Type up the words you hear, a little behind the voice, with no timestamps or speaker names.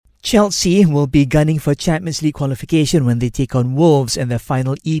Chelsea will be gunning for Champions League qualification when they take on Wolves in their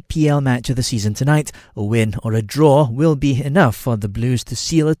final EPL match of the season tonight. A win or a draw will be enough for the Blues to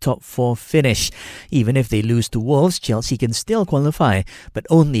seal a top 4 finish. Even if they lose to Wolves, Chelsea can still qualify, but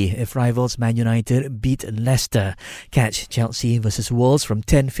only if rivals Man United beat Leicester. Catch Chelsea versus Wolves from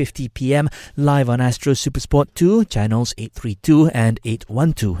 10:50pm live on Astro Supersport 2, channels 832 and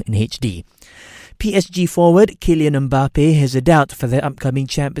 812 in HD. PSG forward Kylian Mbappe has a doubt for their upcoming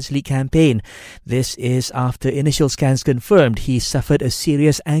Champions League campaign. This is after initial scans confirmed he suffered a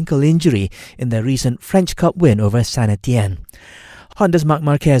serious ankle injury in their recent French Cup win over Saint-Etienne. Honda's Marc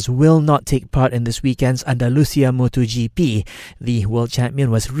Marquez will not take part in this weekend's Andalusia MotoGP. The world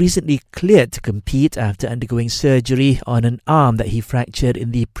champion was recently cleared to compete after undergoing surgery on an arm that he fractured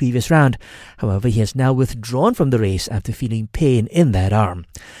in the previous round. However, he has now withdrawn from the race after feeling pain in that arm.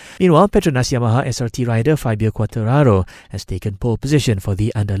 Meanwhile, Petronas Yamaha SRT rider Fabio Quartararo has taken pole position for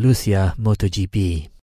the Andalusia MotoGP.